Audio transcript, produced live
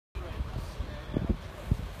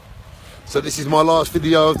So this is my last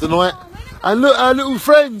video of the night. And look, our little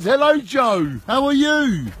friend. Hello, Joe. How are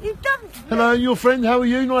you? You've done it. Hello, your friend. How are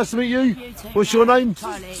you? Nice to meet you. You too. What's your name?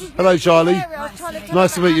 Charlie. Hello, Charlie.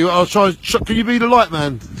 Nice to meet you. I'll try. Can you be the light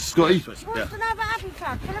man, Scotty? She wants to know about Happy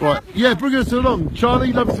Club. Right. Yeah, bring us along.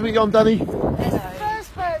 Charlie, lovely to meet you. I'm Danny.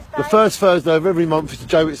 The first Thursday of every month is the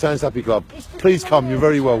Jaywick Sands Happy Club. Please come. You're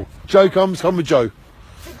very well. Joe comes. Come with Joe.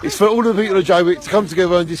 It's for all the people of Jaywick to come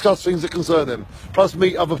together and discuss things that concern them, plus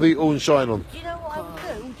meet other people and shine on. Do you know what I would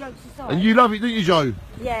do? All jokes aside. And you love it, don't you, Joe?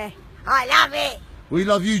 Yeah, I love it. We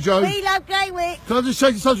love you, Joe. We love Jaywick. Can I just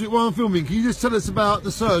change the subject while I'm filming? Can you just tell us about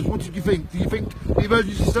the surge? What did you think? Do you think the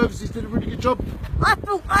emergency services did a really good job? I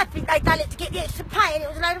think they done it to get the extra pay and it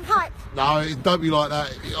was a load of hype. No, don't be like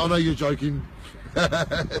that. I know you're joking.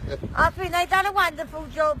 I think they done a wonderful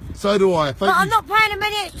job. So do I. But I'm not paying them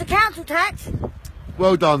any extra council tax.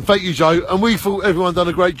 Well done. Thank you, Joe. And we thought everyone done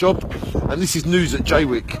a great job. And this is news at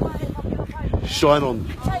Jaywick. Shine on.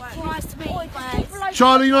 Nice to meet you.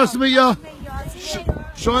 Charlie, nice to meet you.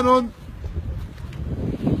 Shine on.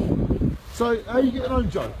 So, how are you getting home,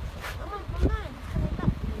 Joe?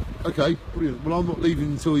 Okay, brilliant. Well, I'm not leaving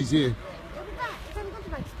until he's here.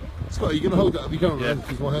 Scott, are you going to hold that up your camera? Yeah.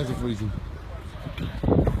 Because my hands are freezing.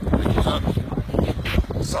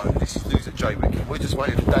 So, this is news at Jaywick. We're just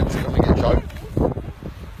waiting for Dan to come and get Joe.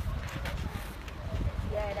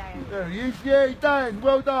 There he is. Yeah, Dan,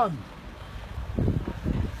 well done.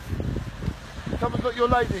 Come and got your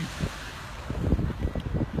lady.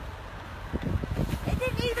 I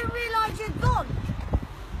didn't even realise you'd gone.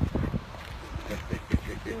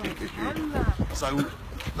 So,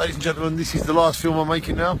 ladies and gentlemen, this is the last film I'm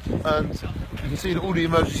making now, and you can see that all the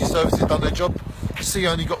emergency services have done their job. The sea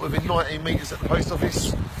only got within 19 metres at the post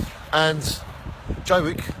office, and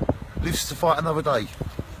Jaywick lives to fight another day.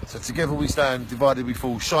 So together we stand, divided we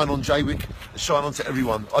fall. Shine on Jaywick, and shine on to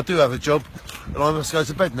everyone. I do have a job, and I must go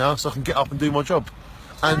to bed now so I can get up and do my job.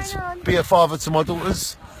 And be a father to my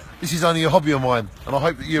daughters. This is only a hobby of mine, and I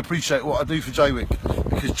hope that you appreciate what I do for Jaywick.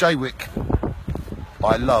 Because Jaywick,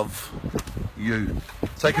 I love you.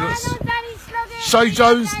 Take it. Show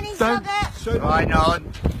Jones. Dan. Shine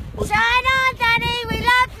on. Shine on, Danny. We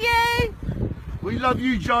love you. We love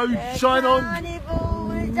you, Joe. Shine on.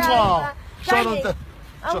 Shine on.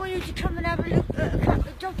 I want you to come and have a look at a couple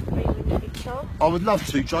of jobs for me when you get shot. I would love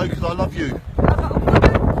to, Joe, because I love you. I've got a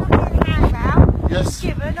fucking handout. Yes.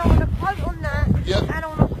 Given. I want a quote on that. Yep. And I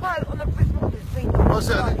want a quote on the Bristol thing. What's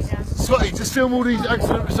that? Scotty, just film all these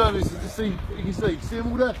accident services to see what you can see. See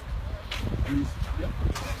them all there? Please. Yep.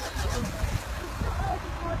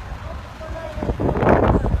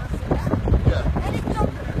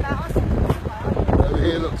 Over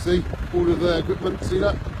here, look, see? All of the equipment, see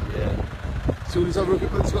that? Yeah. See all this other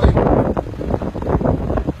equipment, Scotty? Right,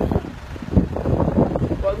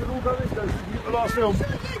 we've all done this, though, so you get the last film.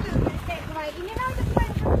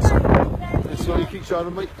 That's why you keep showing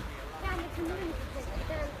them, mate.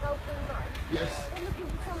 Yes.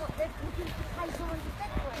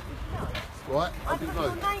 Right, I didn't know.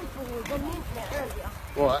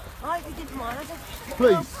 Right. I hope you did mine. I said,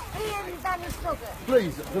 please. Ian Danny Sloggett.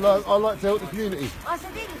 Please, because I like to help the community. I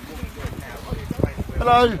said, Ian.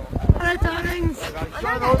 Hello. Hello, darlings. I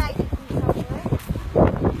know that lady from somewhere.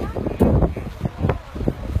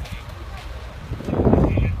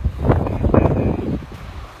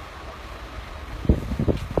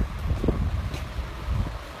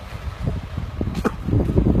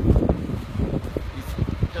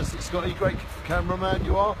 Scotty, great cameraman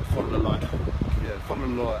you are. Follow the light. Yeah, follow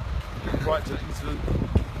the light. Right to the incident.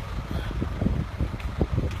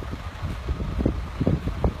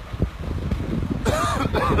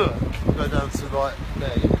 Go down to like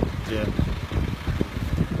there. Yeah.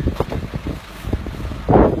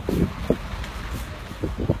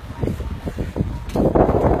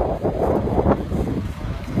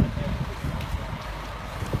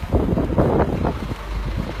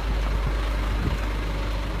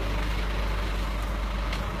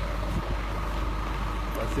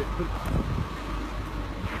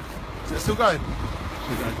 Is it still going?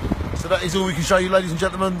 So that is all we can show you, ladies and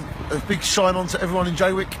gentlemen. A big shine on to everyone in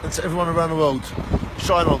Jaywick and to everyone around the world.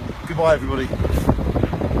 Shine on. Goodbye, everybody.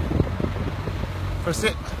 Press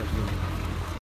it.